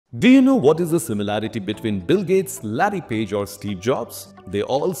Do you know what is the similarity between Bill Gates, Larry Page or Steve Jobs? They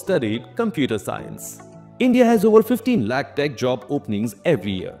all studied computer science. India has over 15 lakh tech job openings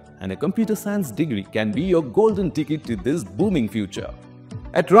every year, and a computer science degree can be your golden ticket to this booming future.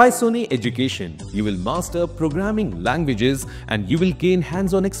 At Raisoni Education, you will master programming languages and you will gain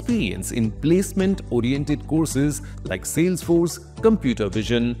hands-on experience in placement-oriented courses like Salesforce, computer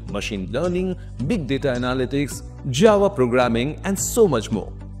vision, machine learning, big data analytics, Java programming and so much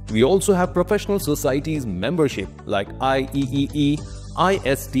more. We also have professional societies membership like IEEE,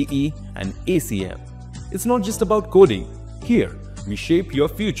 ISTE and ACM. It's not just about coding. Here, we shape your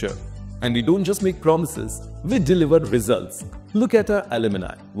future. And we don't just make promises, we deliver results. Look at our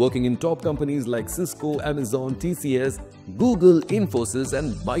alumni working in top companies like Cisco, Amazon, TCS, Google, Infosys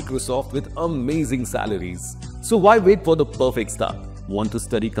and Microsoft with amazing salaries. So why wait for the perfect start? Want to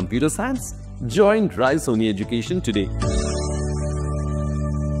study computer science? Join Raisoni Education today.